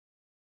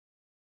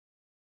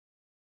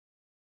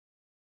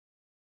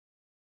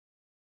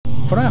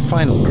For our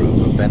final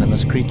group of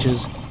venomous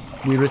creatures,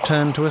 we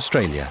return to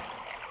Australia,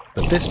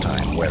 but this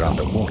time we're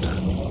underwater.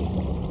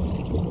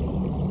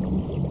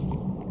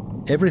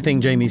 Everything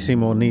Jamie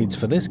Seymour needs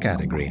for this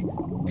category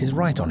is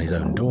right on his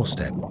own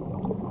doorstep.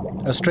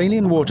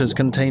 Australian waters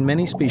contain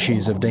many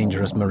species of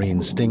dangerous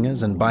marine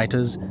stingers and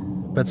biters,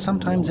 but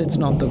sometimes it's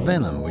not the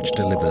venom which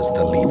delivers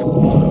the lethal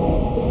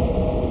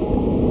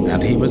blow.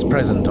 And he was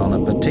present on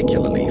a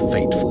particularly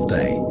fateful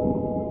day.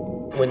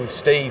 When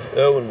Steve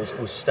Irwin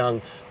was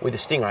stung with a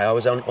stingray, I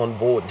was on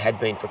board and had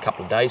been for a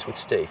couple of days with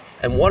Steve.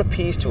 And what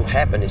appears to have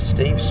happened is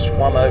Steve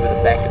swum over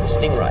the back of the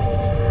stingray.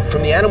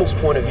 From the animal's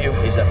point of view,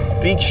 there's a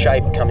big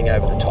shape coming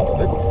over the top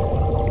of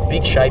it.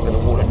 Big shape in the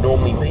water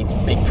normally means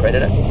big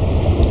predator.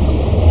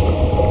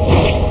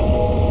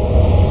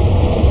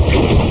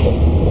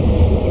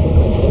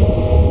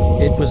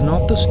 It was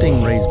not the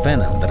stingray's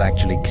venom that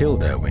actually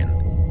killed Irwin.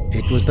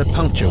 It was the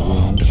puncture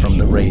wound from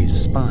the ray's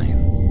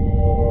spine.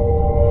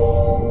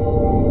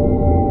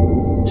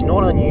 It's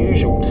not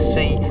unusual to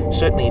see,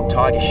 certainly in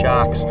tiger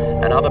sharks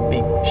and other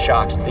big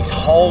sharks, these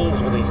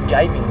holes with these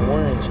gaping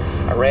wounds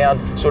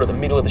around sort of the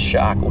middle of the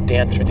shark or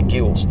down through the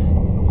gills.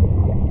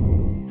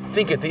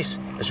 Think of this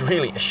as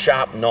really a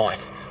sharp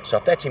knife. So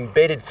if that's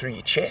embedded through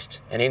your chest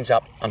and ends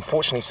up,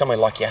 unfortunately, somewhere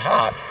like your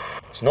heart,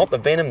 it's not the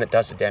venom that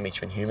does the damage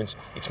for humans,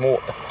 it's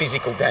more the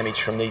physical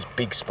damage from these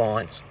big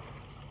spines.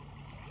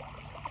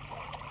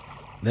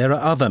 There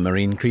are other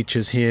marine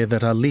creatures here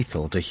that are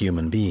lethal to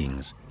human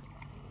beings.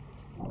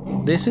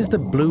 This is the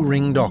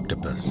blue-ringed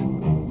octopus.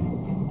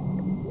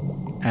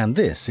 And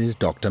this is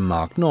Dr.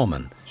 Mark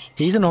Norman.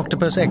 He's an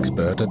octopus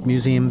expert at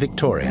Museum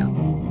Victoria.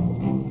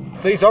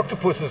 These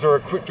octopuses are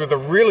equipped with a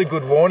really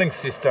good warning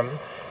system,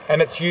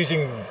 and it's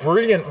using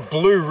brilliant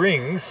blue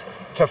rings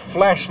to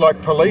flash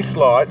like police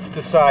lights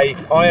to say,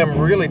 I am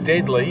really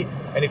deadly,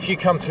 and if you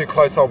come too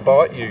close, I'll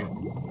bite you.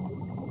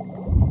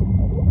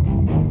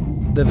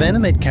 The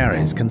venom it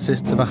carries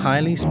consists of a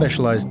highly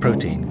specialized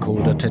protein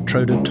called a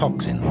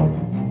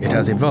tetrodotoxin. It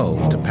has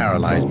evolved to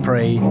paralyze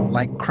prey,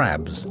 like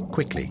crabs,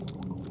 quickly.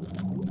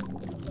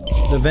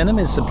 The venom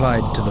is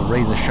supplied to the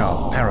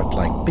razor-sharp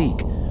parrot-like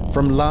beak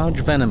from large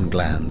venom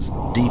glands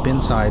deep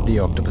inside the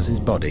octopus's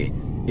body,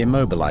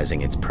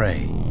 immobilizing its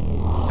prey.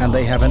 And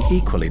they have an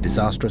equally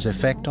disastrous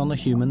effect on the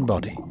human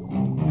body.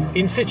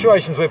 In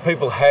situations where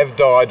people have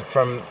died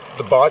from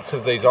the bites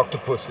of these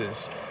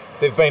octopuses,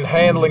 they've been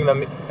handling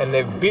them and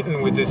they've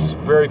bitten with this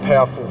very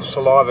powerful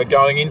saliva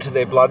going into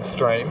their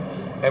bloodstream,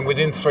 and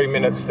within 3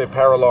 minutes they're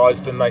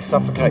paralysed and they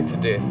suffocate to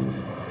death.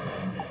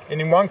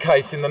 And in one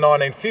case in the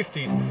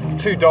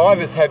 1950s, 2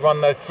 divers had one,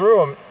 they threw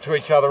them to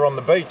each other on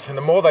the beach, and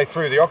the more they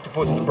threw the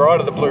octopus, the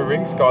brighter the blue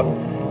rings got.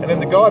 And then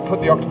the guy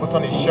put the octopus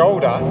on his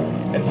shoulder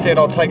and said,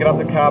 I'll take it up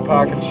the car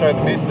park and show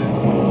the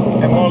missus.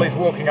 And while he's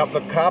walking up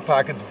the car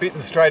park, it's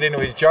bitten straight into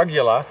his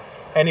jugular,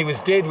 and he was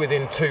dead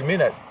within 2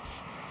 minutes.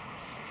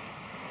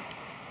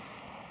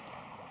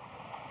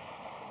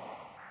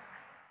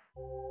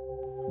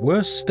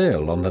 Worse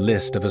still on the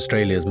list of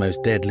Australia's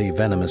most deadly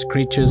venomous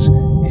creatures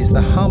is the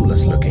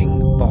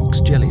harmless-looking box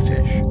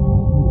jellyfish.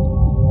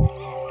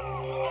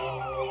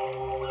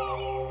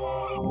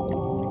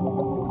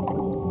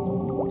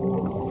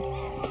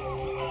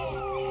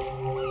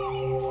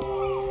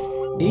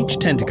 Each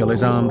tentacle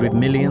is armed with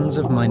millions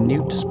of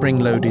minute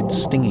spring-loaded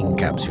stinging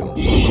capsules.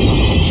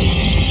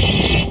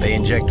 They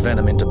inject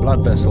venom into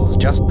blood vessels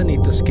just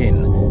beneath the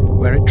skin,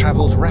 where it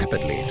travels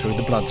rapidly through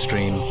the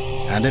bloodstream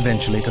and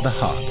eventually to the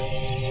heart.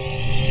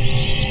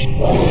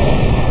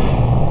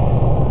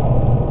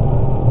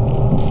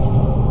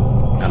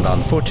 And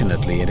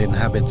unfortunately, it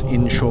inhabits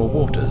inshore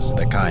waters,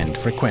 the kind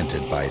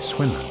frequented by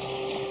swimmers.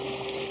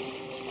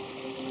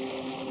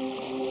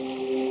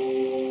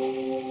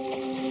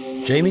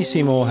 Jamie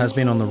Seymour has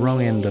been on the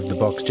wrong end of the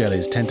box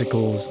jelly's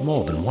tentacles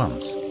more than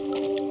once.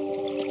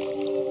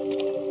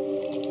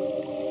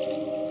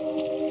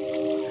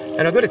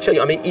 And I've got to tell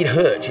you, I mean, it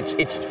hurts.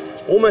 It's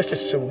almost a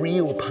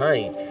surreal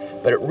pain,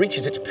 but it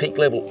reaches its peak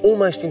level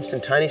almost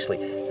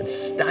instantaneously and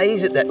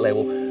stays at that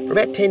level for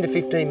about 10 to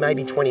 15,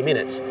 maybe 20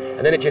 minutes,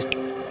 and then it just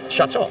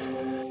shuts off.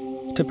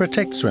 To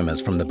protect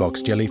swimmers from the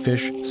box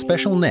jellyfish,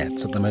 special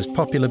nets at the most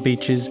popular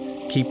beaches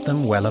keep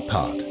them well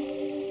apart.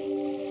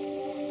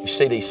 You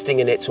see these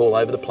stinger nets all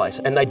over the place,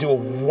 and they do a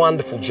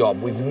wonderful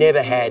job. We've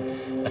never had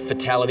a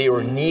fatality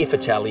or a near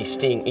fatality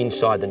sting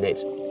inside the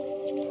nets.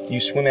 You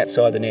swim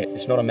outside the net.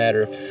 It's not a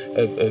matter of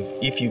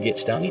if you get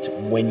stung, it's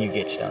when you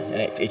get stung,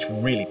 and it's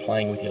really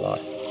playing with your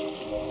life.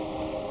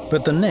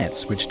 But the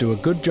nets, which do a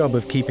good job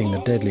of keeping the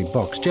deadly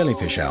box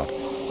jellyfish out,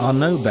 are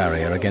no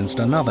barrier against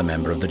another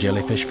member of the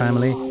jellyfish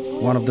family,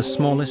 one of the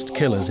smallest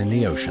killers in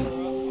the ocean.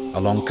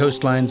 Along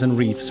coastlines and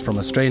reefs from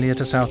Australia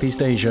to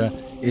Southeast Asia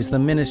is the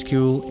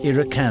minuscule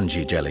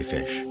Irukandji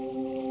jellyfish.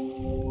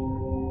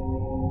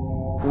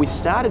 We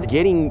started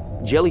getting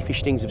jellyfish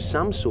stings of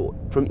some sort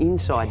from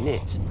inside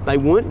nets. They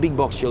weren't big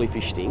box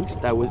jellyfish stings,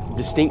 they were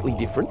distinctly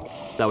different.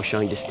 They were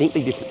showing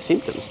distinctly different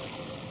symptoms.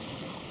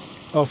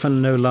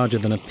 Often no larger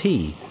than a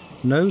pea,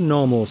 no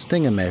normal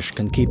stinger mesh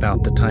can keep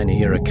out the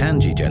tiny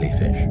Irukandji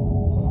jellyfish.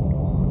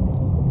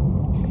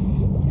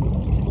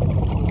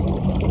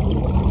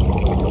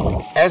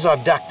 As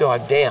I've duck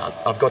dived down,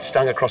 I've got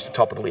stung across the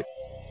top of the lip.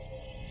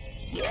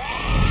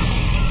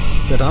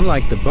 But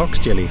unlike the box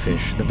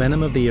jellyfish, the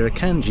venom of the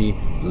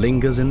irukandji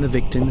lingers in the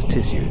victim's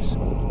tissues.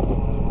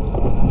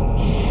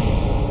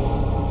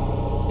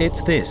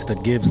 It's this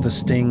that gives the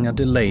sting a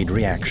delayed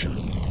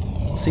reaction.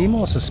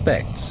 Seymour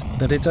suspects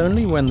that it's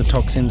only when the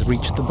toxins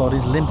reach the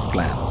body's lymph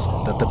glands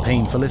that the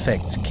painful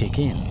effects kick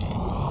in.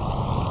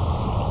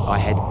 I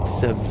had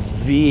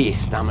severe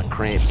stomach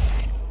cramps,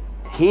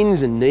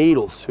 pins and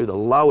needles through the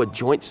lower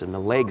joints of my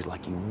legs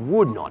like you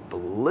would not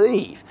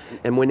believe.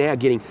 And we're now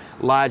getting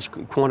large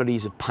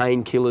quantities of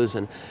painkillers,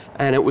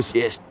 and it was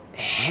just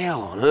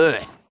hell on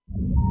earth.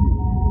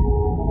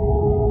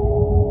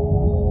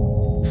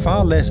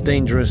 Far less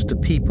dangerous to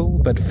people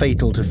but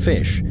fatal to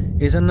fish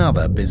is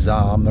another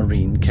bizarre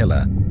marine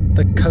killer,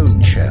 the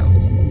cone shell.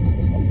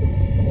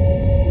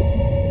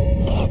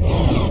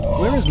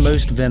 Whereas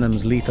most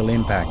venom's lethal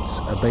impacts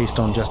are based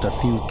on just a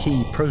few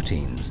key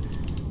proteins,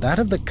 that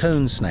of the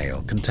cone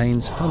snail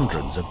contains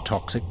hundreds of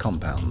toxic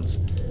compounds.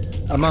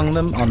 Among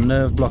them are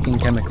nerve-blocking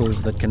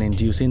chemicals that can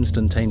induce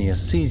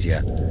instantaneous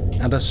seizure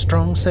and a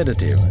strong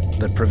sedative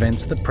that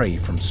prevents the prey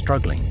from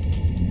struggling.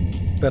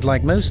 But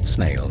like most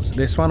snails,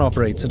 this one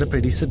operates at a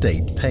pretty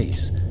sedate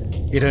pace.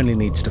 It only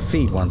needs to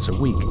feed once a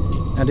week,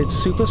 and its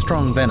super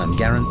strong venom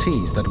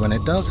guarantees that when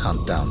it does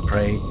hunt down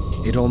prey,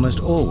 it almost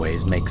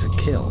always makes a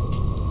kill.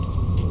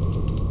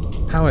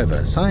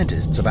 However,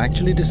 scientists have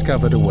actually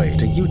discovered a way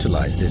to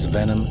utilize this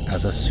venom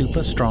as a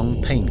super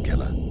strong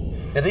painkiller.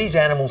 Now these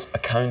animals are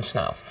cone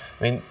snails.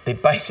 I mean, they're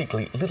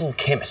basically little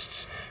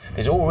chemists.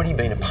 There's already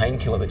been a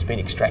painkiller that's been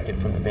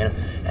extracted from the venom,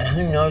 and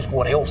who knows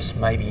what else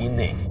may be in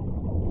there.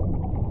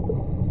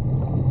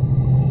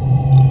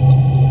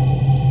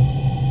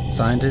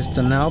 Scientists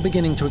are now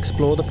beginning to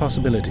explore the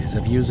possibilities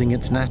of using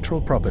its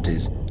natural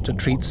properties to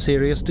treat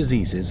serious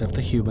diseases of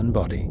the human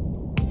body.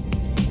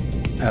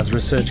 As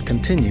research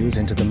continues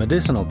into the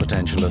medicinal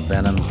potential of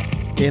venom,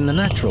 in the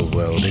natural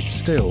world it's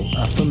still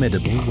a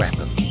formidable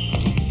weapon.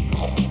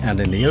 And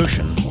in the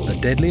ocean, the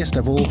deadliest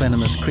of all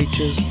venomous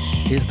creatures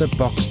is the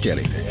box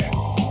jellyfish.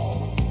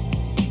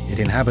 It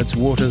inhabits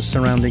waters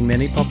surrounding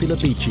many popular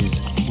beaches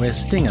where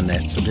stinger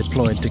nets are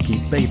deployed to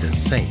keep bathers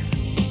safe.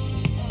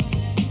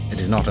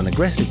 It is not an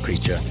aggressive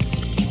creature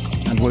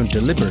and won't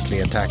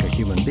deliberately attack a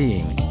human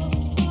being,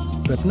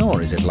 but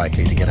nor is it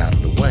likely to get out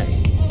of the way.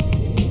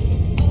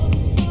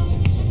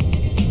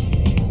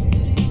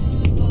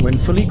 When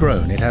fully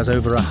grown, it has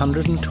over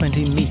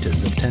 120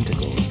 meters of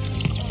tentacles,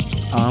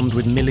 armed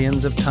with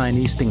millions of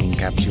tiny stinging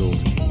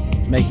capsules,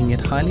 making it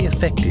highly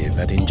effective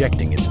at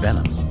injecting its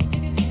venom.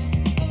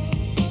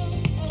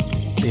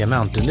 The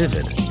amount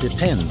delivered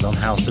depends on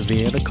how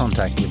severe the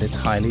contact with its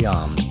highly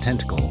armed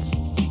tentacles.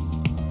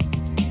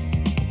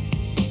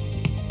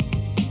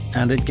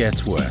 And it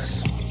gets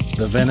worse.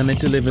 The venom it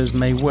delivers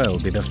may well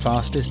be the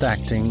fastest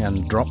acting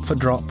and drop for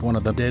drop one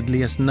of the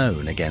deadliest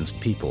known against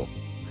people.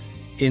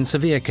 In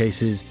severe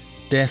cases,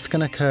 death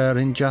can occur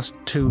in just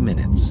 2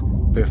 minutes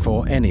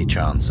before any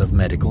chance of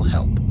medical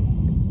help.